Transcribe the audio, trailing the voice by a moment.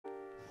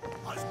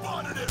Alright,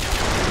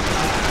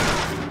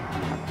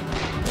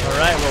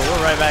 well,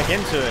 we're right back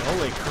into it.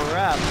 Holy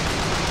crap.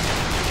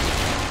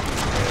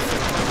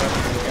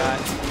 We got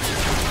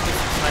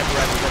sniper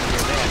rifles over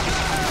here, man.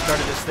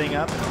 Started this thing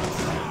up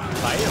and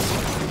fight him.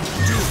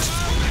 Do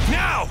it!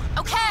 Now!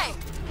 Okay!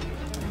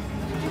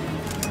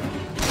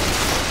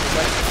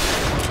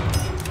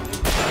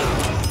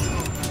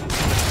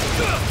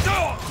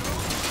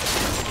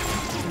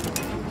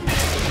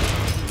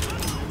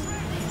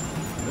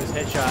 Those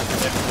headshots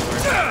are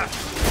everywhere.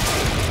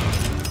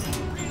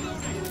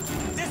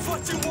 This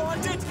what you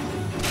wanted?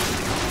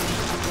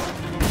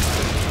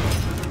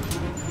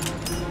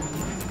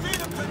 Beat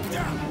him to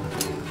death!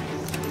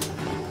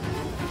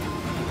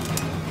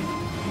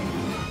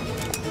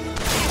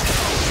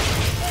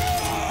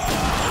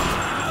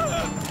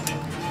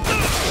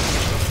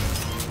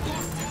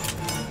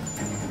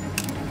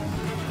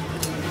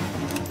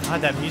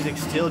 God, that music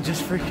still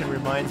just freaking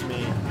reminds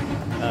me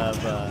of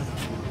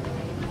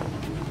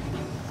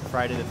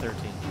Friday the 13th.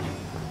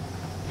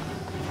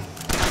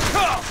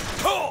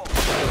 Oh,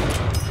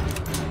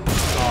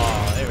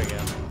 there we go.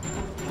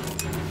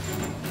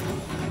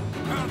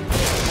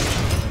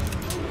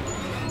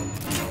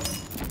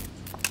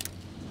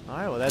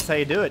 Alright, well that's how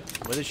you do it.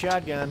 With a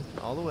shotgun,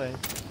 all the way.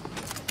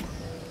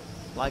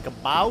 Like a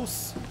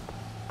boss.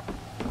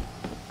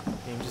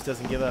 Game just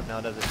doesn't give up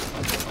now, does it?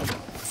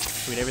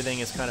 Sweet, everything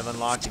is kind of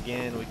unlocked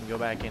again. We can go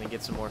back in and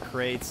get some more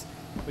crates.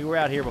 We were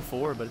out here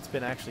before, but it's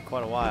been actually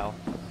quite a while.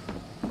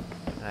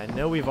 And I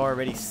know we've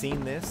already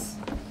seen this.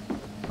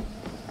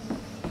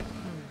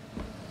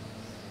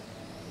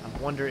 I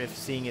wonder if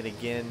seeing it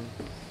again...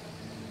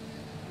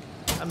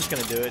 I'm just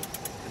going to do it,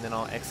 and then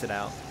I'll exit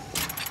out.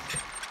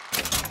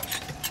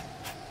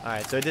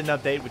 Alright, so it didn't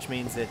update, which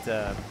means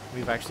that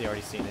we've actually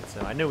already seen it.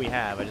 So I know we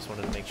have, I just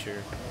wanted to make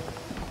sure.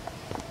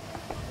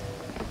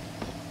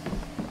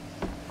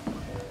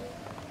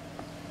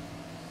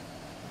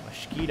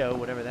 Mosquito,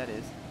 whatever that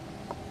is.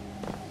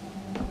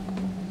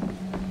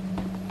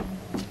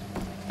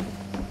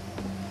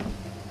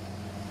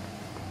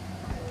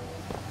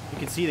 You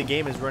can see the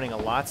game is running a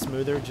lot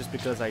smoother just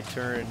because I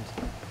turned,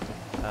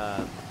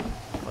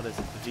 what is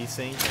it, the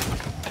V-Sync.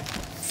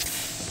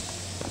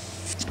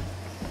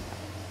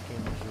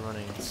 Game is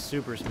running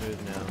super smooth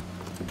now.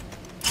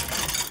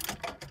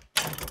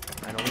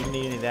 I don't even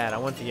need any of that. I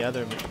want the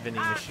other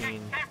vending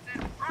machine.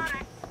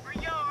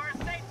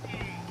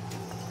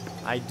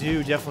 I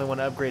do definitely want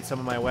to upgrade some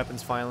of my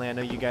weapons finally. I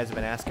know you guys have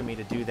been asking me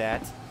to do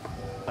that.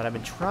 But I've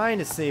been trying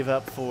to save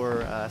up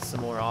for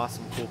some more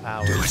awesome, cool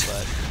powers. Do it.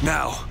 But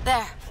now!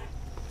 There.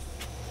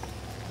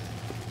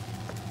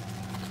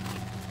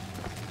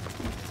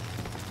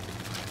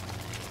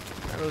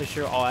 Not really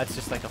sure. Oh, that's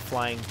just like a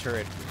flying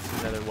turret. It's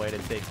another way to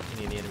take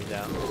any of the enemies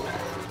out.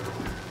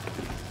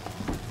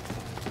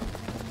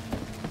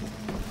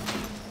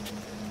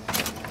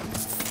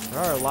 There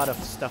are a lot of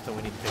stuff that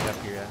we need to pick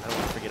up here. I don't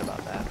want to forget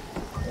about that.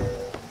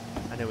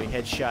 I know we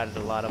headshotted a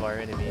lot of our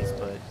enemies,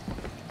 but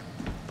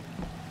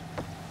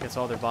I guess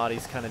all their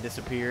bodies kind of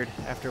disappeared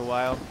after a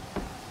while.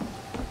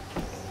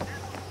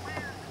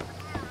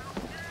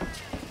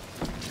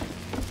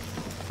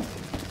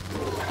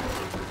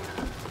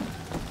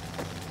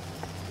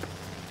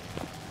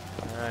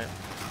 Alright.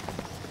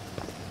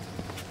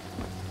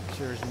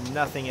 Sure there's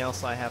nothing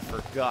else I have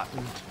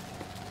forgotten.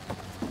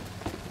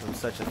 I'm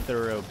such a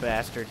thorough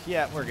bastard.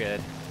 Yeah, we're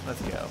good.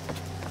 Let's go.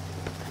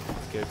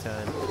 It's go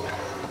time.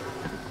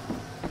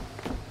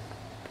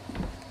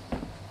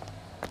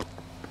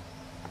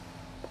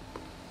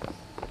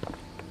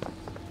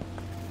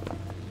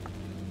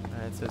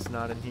 Alright, so it's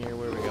not in here.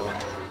 Where are we going?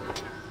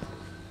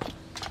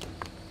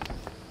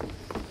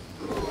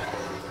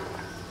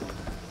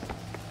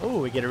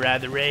 Oh, we get to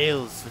ride the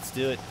rails. Let's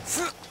do it.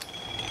 Stop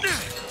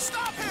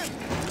him!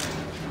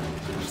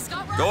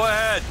 Scott, we're Go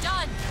ahead!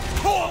 done.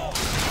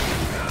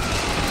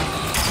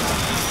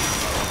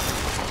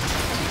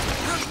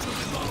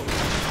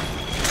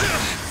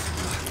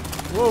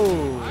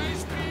 Whoa!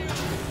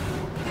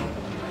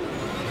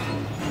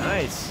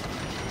 Nice.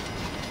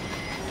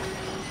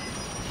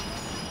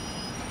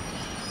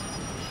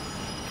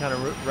 Kind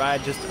of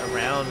ride just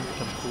around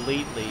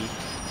completely.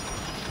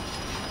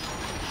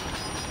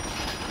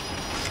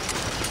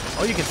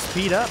 Oh, you can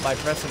speed up by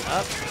pressing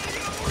up.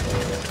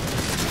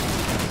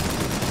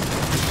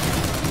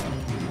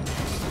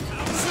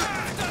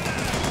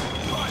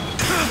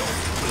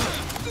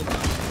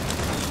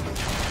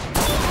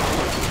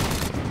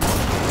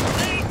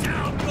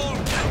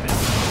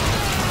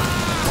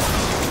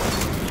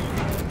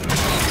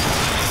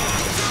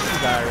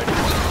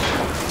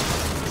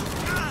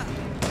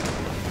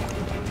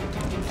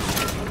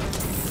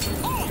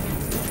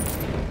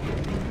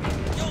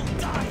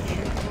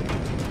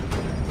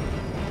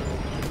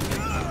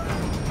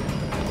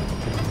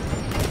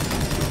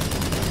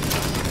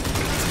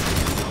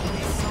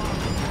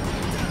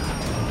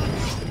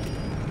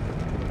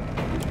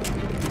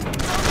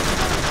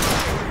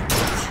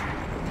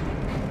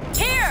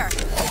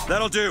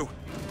 That'll do.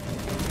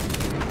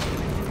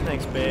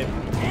 Thanks, babe.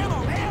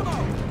 Ammo,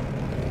 ammo.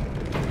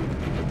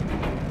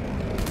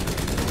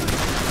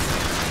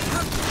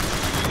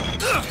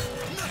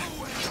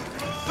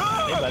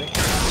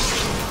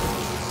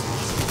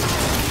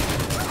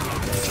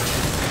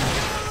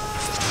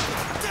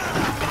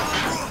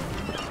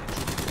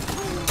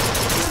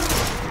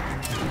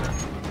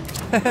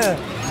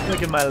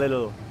 Look at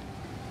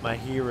my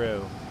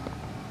hero.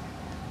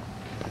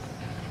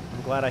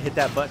 I'm glad I hit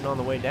that button on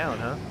the way down,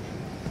 huh?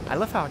 I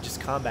love how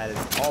just combat is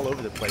all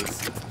over the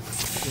place. You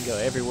can go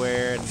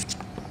everywhere and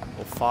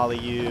will follow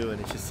you, and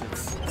it's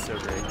so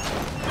great.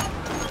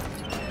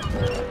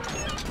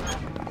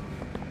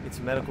 Get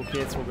some medical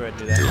kits, we'll go ahead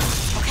and do that.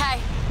 Okay.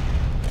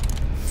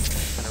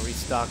 Kind of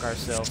restock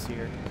ourselves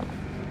here.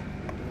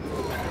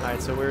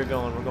 Alright, so where are we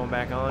going? We're going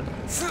back on.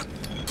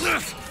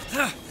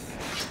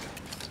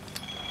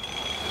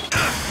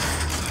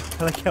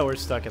 I like how we're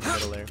stuck in the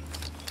middle there.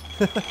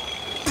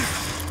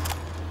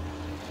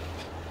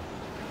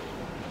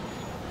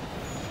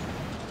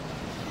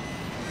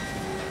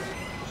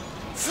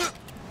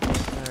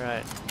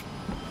 Alright.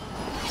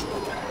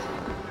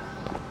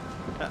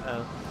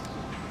 Uh-oh.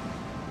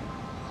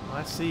 Oh,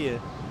 I see you.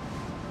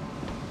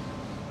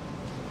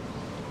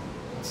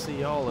 I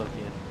see all of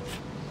you.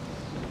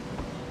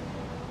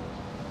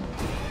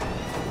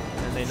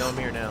 And they know I'm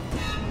here now.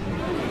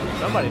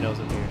 Somebody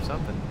knows I'm here,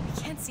 something. I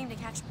can't seem to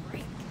catch a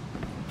break.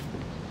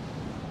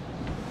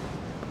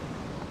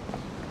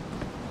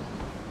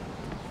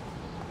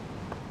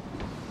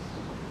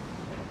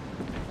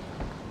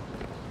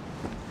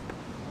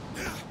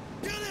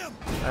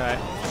 Alright.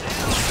 I'm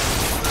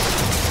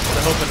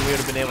hoping we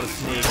would have been able to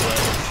sneak, but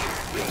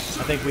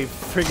I think we've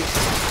figured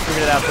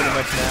it out pretty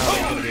much now.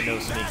 There's going to be no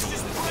sneaking in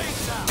this thing.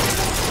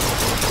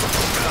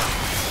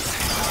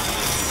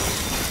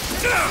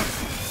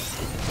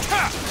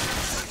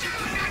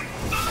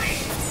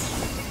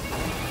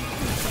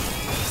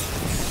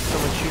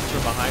 Someone shoots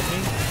from behind me? I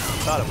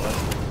thought it was.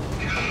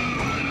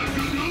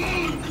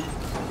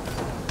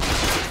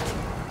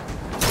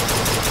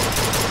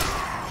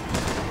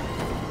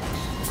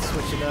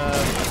 Switch it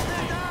up.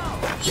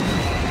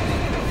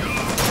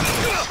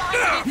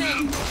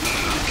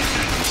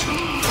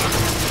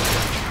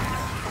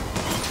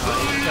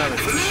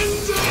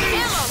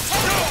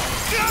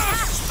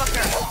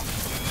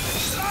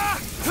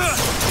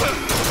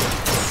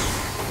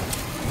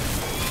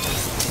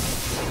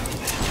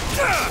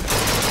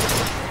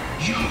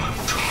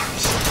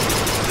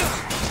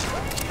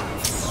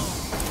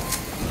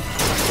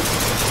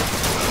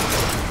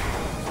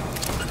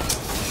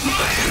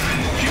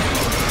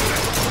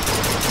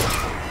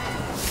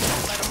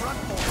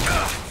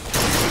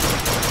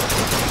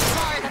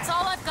 Sorry, that's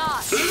all I've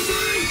got.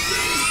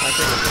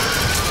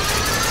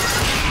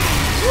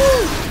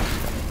 Woo!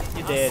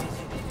 You're dead.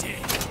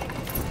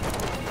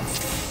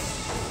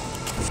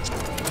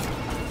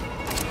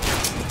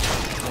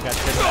 I got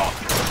tripped.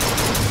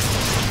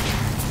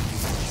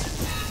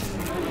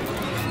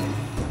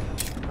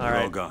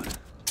 Alright. All gone.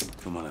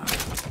 Come on out.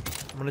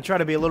 I'm gonna try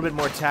to be a little bit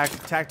more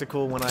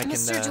tactical when I can.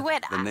 Mr.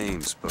 DeWitt, The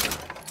name's Booker.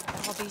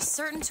 I'll be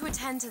certain to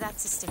attend to that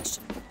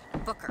distinction.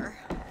 Booker.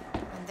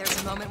 And there's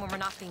a moment when we're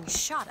not being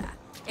shot at.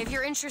 If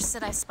you're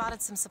interested, I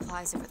spotted some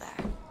supplies over there.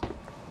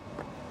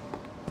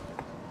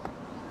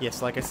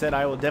 Yes, like I said,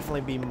 I will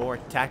definitely be more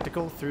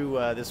tactical through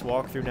this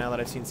walkthrough now that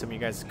I've seen some of you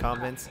guys'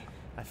 comments.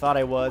 I thought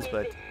I was,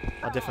 but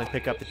I'll definitely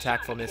pick up the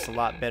tactfulness a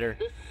lot better.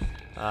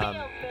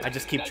 I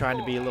just keep trying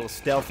to be a little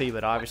stealthy,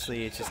 but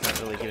obviously it's just not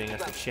really giving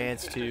us a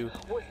chance to.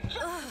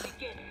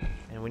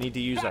 And we need to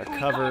use our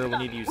cover, we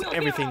need to use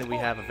everything that we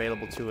have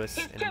available to us,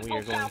 and we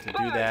are going to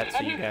do that,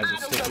 so you guys will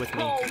stick with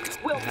me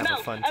and have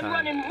a fun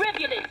time.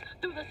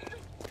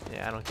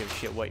 Yeah, I don't give a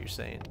shit what you're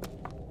saying.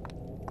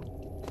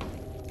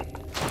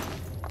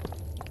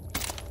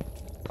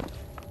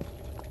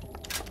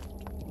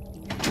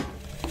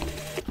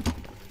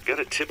 Got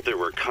a tip there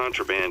were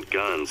contraband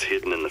guns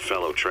hidden in the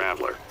fellow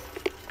traveler.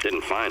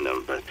 Didn't find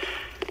them, but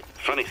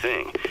funny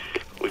thing,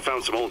 we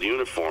found some old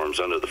uniforms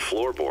under the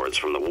floorboards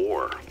from the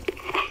war.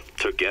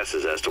 Took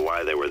guesses as to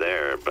why they were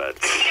there, but...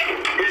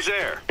 Who's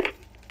there?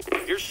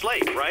 You're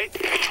Slate, right?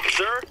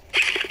 Sir?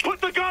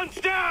 Put the guns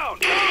down!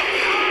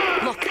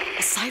 Look,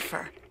 a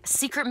cipher. A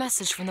secret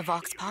message from the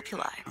Vox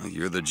Populi. Well,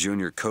 you're the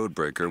junior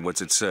codebreaker.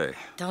 What's it say?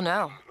 Don't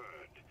know.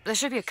 There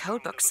should be a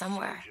code book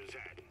somewhere.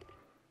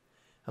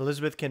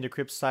 Elizabeth can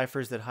decrypt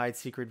ciphers that hide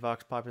secret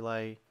Vox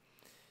Populi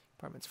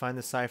departments. Find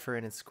the cipher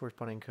and its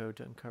corresponding code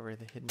to uncover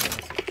the hidden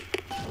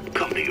message.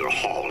 Come to your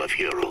Hall of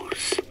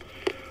Heroes.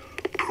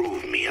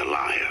 Prove me a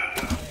liar.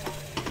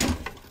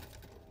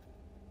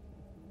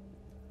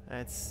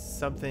 That's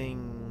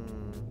something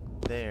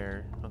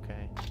there.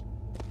 Okay.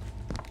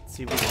 Let's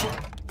see if we can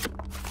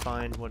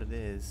find what it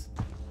is.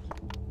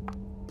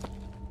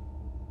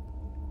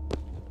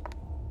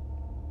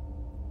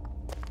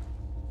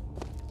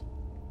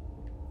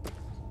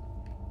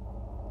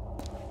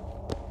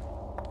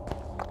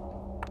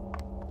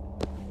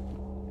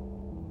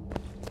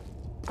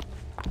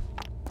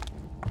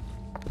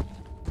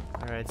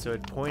 Alright, so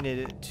it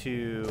pointed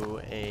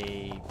to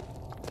a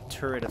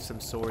turret of some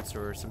sorts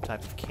or some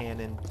type of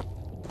cannon.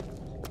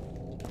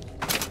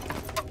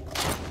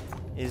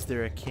 Is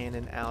there a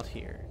cannon out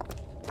here?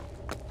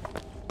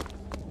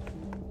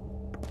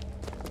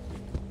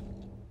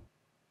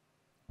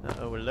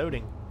 Uh-oh, we're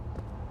loading.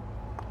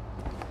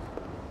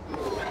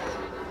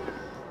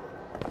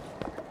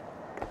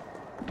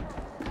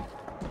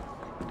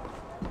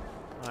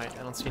 Alright,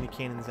 I don't see any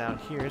cannons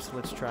out here, so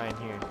let's try in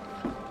here.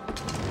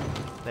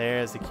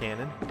 There's the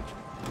cannon.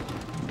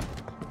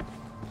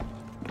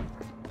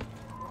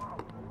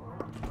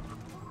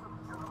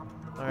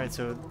 Alright,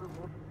 so...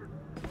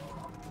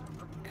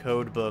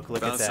 Code book,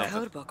 look at that.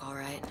 Code book, all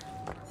right.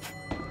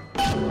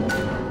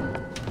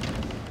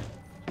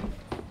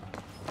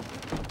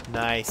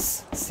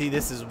 Nice. See,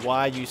 this is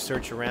why you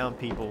search around,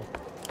 people.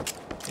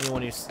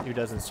 Anyone who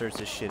doesn't search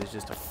this shit is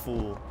just a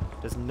fool.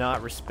 Does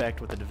not respect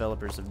what the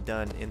developers have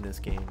done in this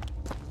game.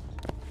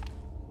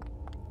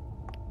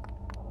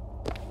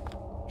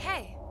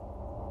 Hey.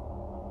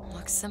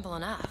 Looks simple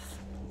enough.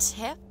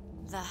 Tip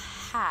the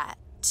hat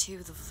to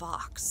the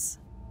Vox.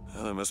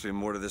 Well, there must be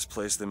more to this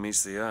place than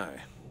meets the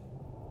eye.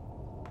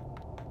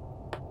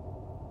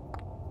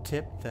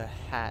 Tip the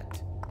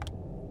hat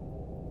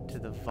to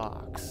the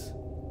Vox.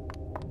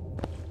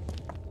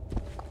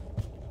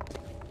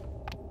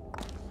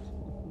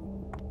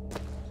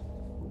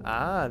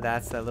 Ah,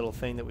 that's that little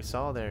thing that we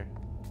saw there.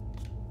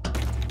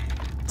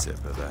 Tip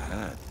of the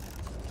hat.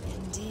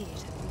 Indeed.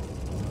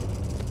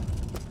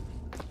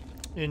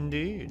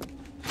 Indeed.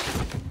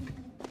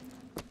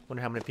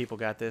 Wonder how many people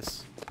got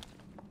this.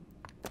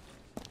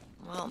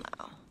 Well,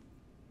 now.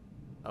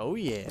 Oh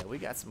yeah, we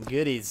got some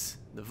goodies.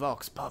 The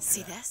Vox Pop.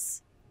 See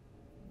this?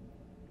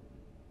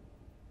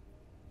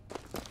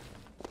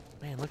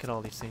 Man, look at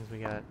all these things we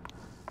got.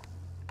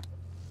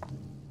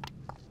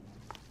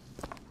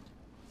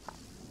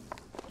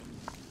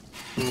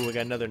 Ooh, we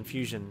got another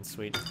infusion.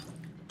 Sweet.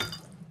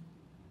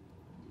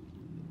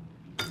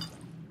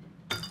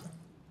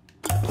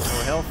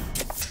 More health.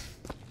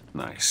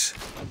 Nice.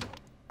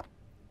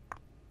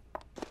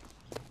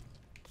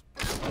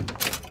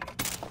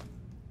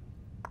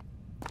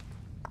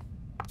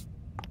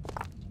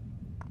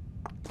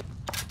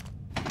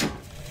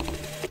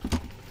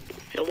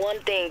 The one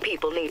thing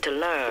people need to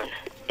learn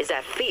is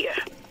that fear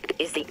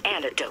is the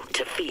antidote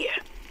to fear.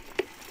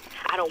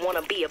 I don't want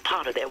to be a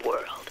part of their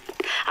world.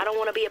 I don't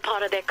want to be a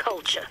part of their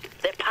culture,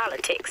 their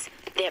politics,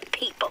 their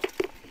people.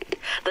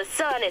 The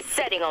sun is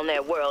setting on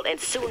their world, and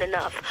soon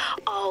enough,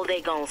 all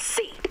they gonna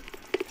see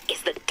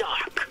is the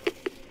dark.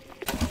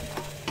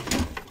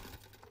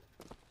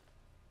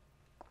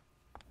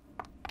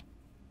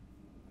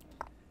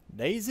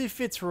 Daisy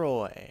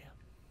Fitzroy.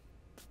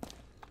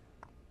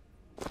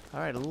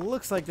 Alright,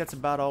 looks like that's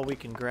about all we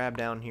can grab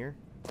down here.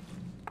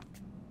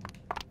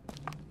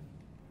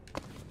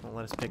 Won't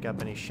let us pick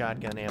up any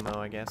shotgun ammo,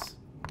 I guess.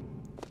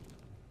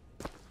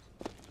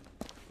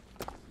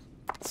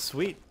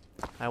 Sweet.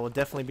 I will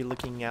definitely be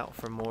looking out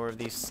for more of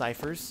these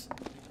ciphers.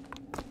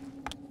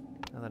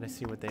 Now that I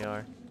see what they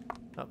are.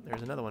 Oh,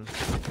 there's another one.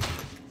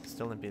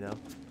 Still empty, though.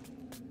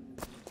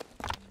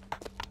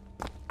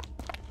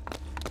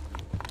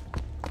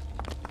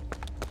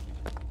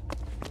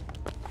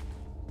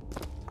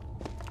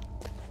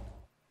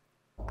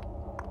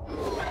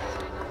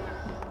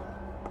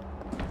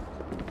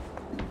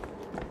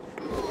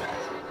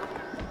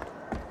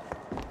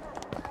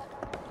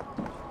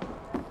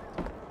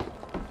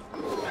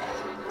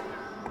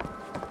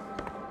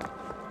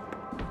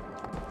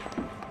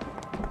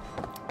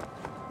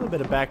 A little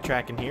bit of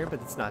backtracking here,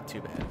 but it's not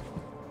too bad.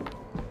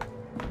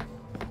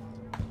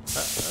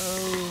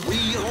 Uh-oh.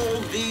 We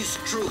hold these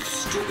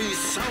truths to be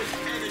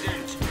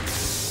self-evident.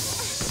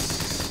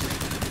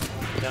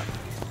 No.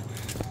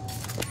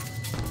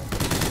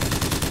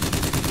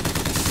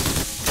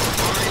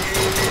 My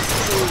aim is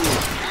true,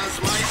 as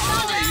my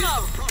eye is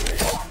the prophet.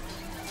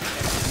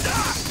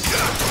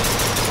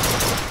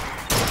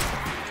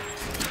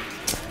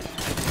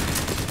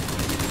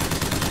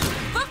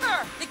 Booker,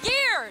 the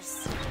gears!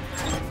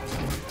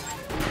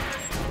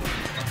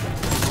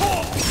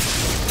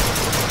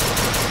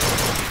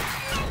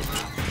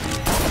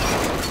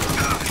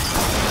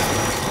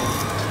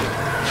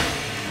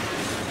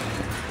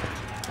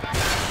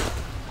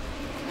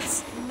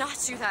 Let's not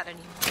do that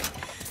anymore.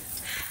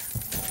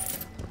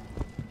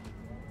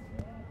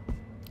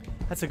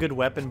 That's a good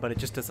weapon, but it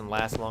just doesn't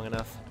last long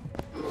enough.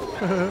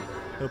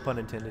 No pun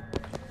intended.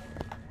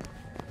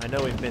 I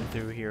know we've been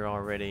through here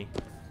already.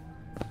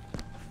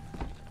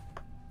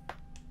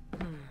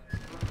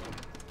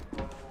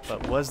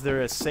 But was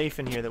there a safe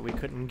in here that we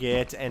couldn't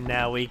get, and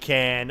now we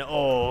can?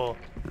 Oh,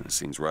 That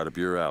seems right up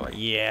your alley.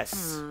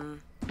 yes.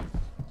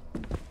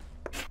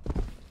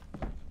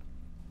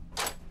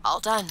 All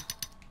done.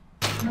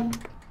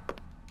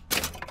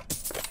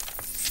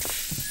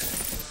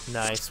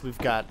 Nice. We've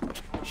got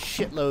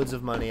shitloads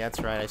of money. That's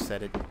right, I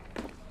said it.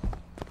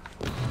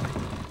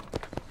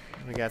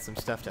 We got some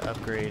stuff to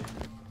upgrade.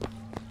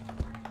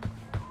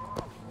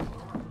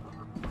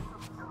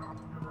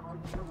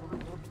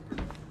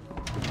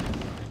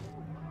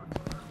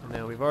 I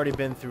know we've already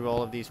been through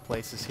all of these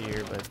places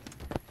here, but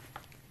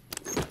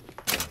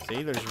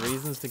see, there's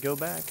reasons to go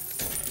back.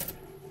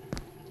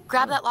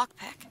 Grab that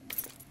lockpick.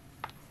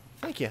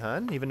 Thank you,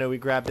 hon. Even though we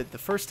grabbed it the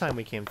first time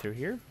we came through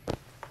here.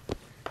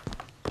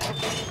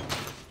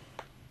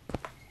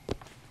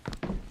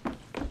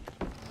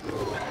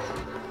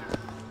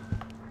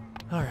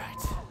 All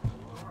right.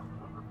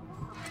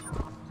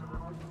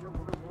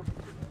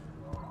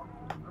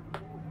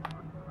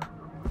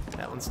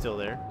 Nothing's still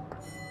there.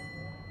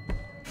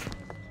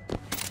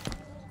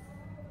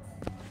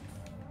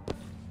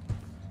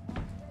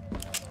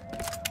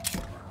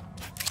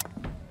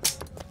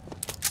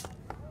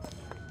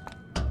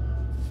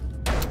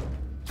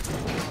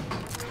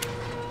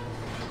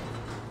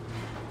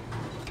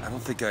 I don't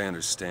think I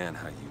understand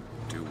how you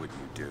do what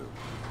you do.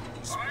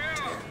 These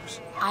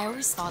tears. I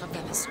always thought of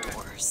them as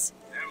doors.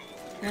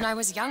 When I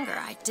was younger,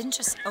 I didn't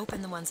just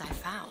open the ones I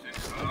found.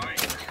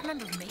 I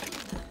remember making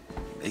them.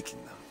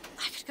 Making them?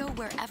 I could go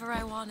wherever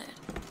I wanted.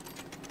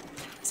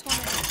 I just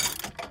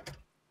wanted...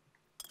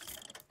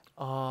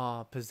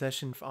 Oh,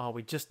 possession. Oh,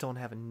 we just don't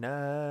have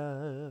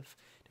enough.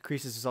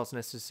 Decreases results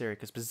necessary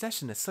because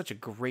possession is such a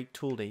great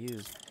tool to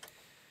use.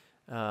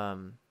 I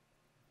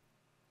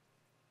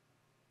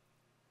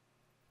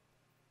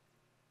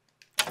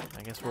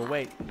guess we'll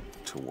wait.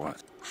 To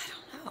what? I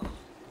don't know.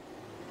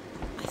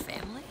 My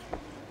family?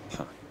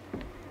 Huh.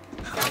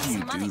 How do you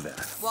Some money. do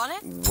that? Want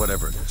it?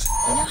 Whatever it is.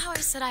 You know how I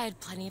said I had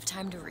plenty of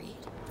time to read?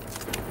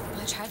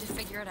 Well, I tried to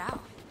figure it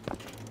out.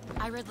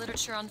 I read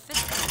literature on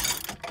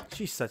physics.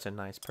 She's such a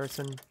nice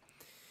person.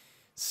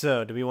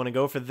 So, do we want to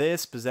go for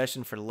this?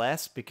 Possession for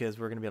less? Because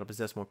we're going to be able to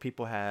possess more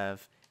people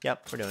have...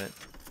 Yep, we're doing it.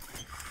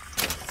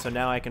 So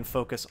now I can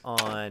focus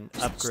on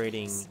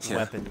upgrading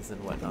weapons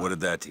and whatnot. What did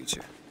that teach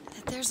you?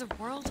 That there's a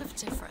world of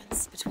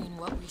difference between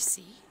what we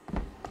see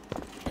and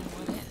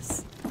what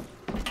is.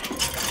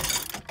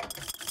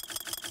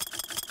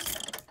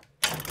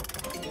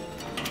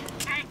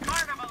 A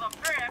carnival of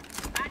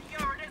trips at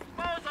your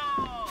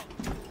disposal!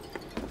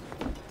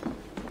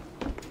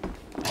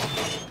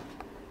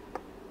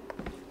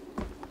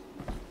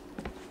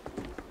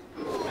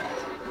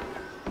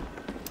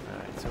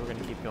 Alright, so we're going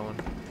to keep going.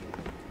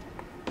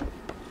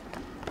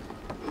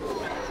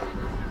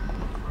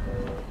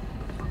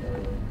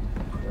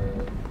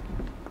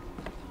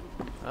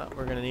 Oh,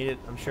 we're going to need it.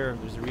 I'm sure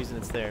there's a reason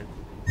it's there.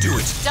 Do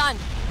it! Done!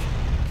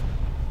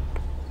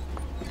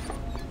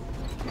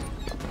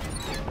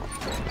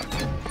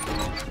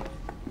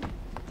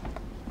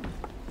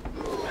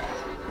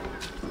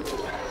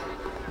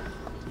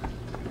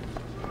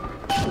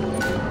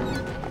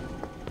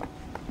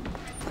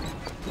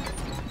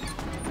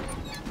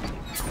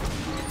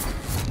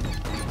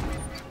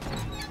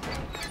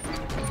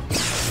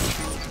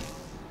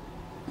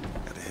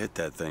 Gotta hit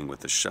that thing with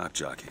the shock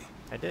jockey.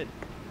 I did.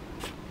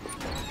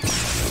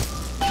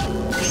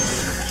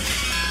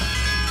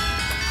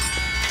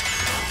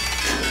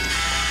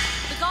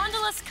 The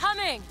gondola's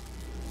coming!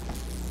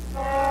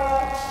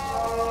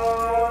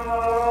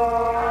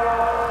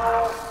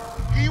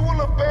 He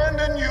will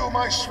abandon you,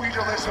 my sweet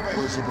Elizabeth.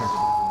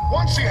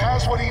 Once he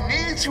has what he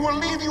needs, he will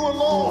leave you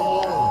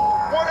alone.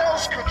 What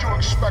else could you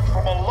expect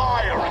from a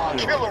liar and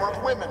killer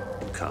of women?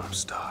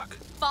 Comstock.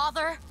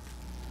 Father,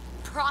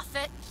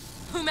 prophet,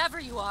 whomever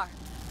you are,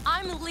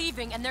 I'm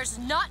leaving and there's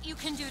naught you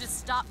can do to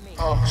stop me.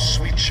 Oh,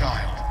 sweet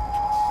child.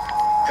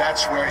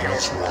 That's where you're...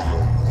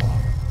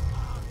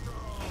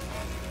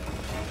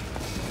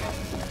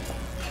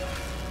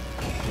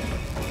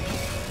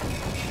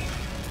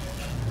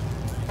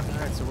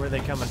 Alright, so where are they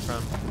coming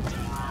from?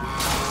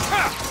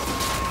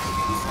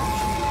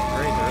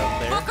 Great, they're up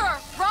there. Booker,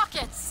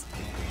 rockets!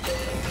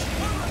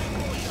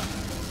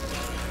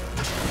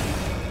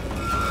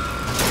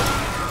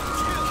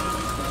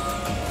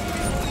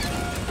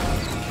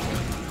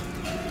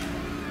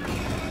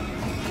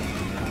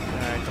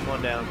 Alright, come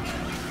on down.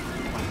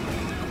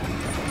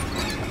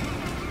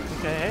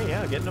 Okay, hey,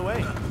 yeah, getting away.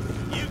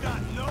 You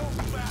got no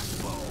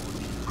backbone!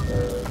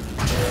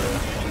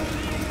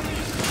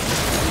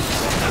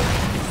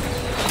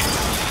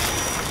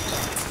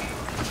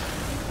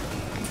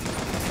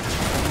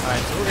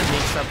 Alright, so we're gonna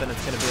need something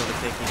that's gonna be able to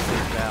take these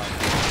things out.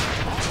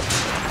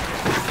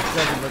 It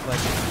doesn't look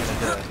like it's gonna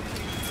do it.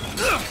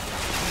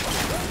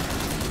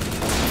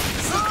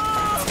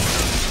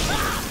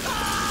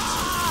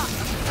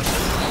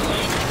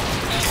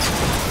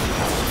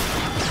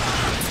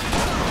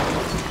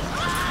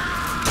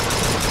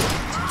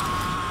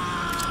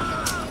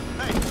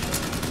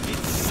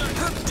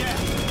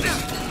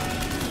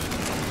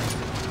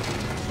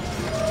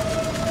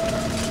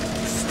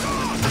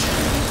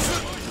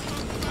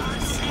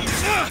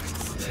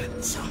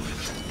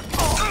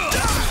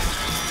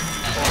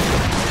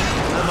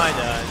 I might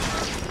die.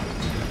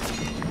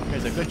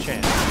 There's a good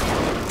chance.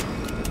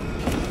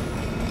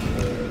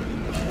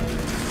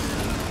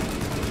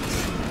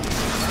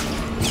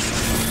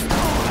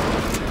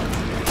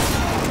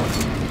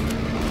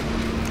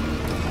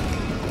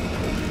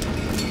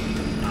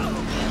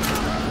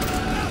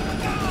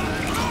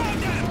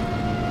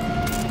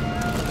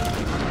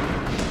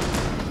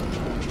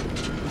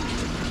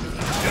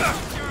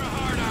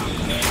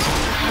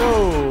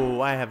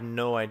 Whoa, I have no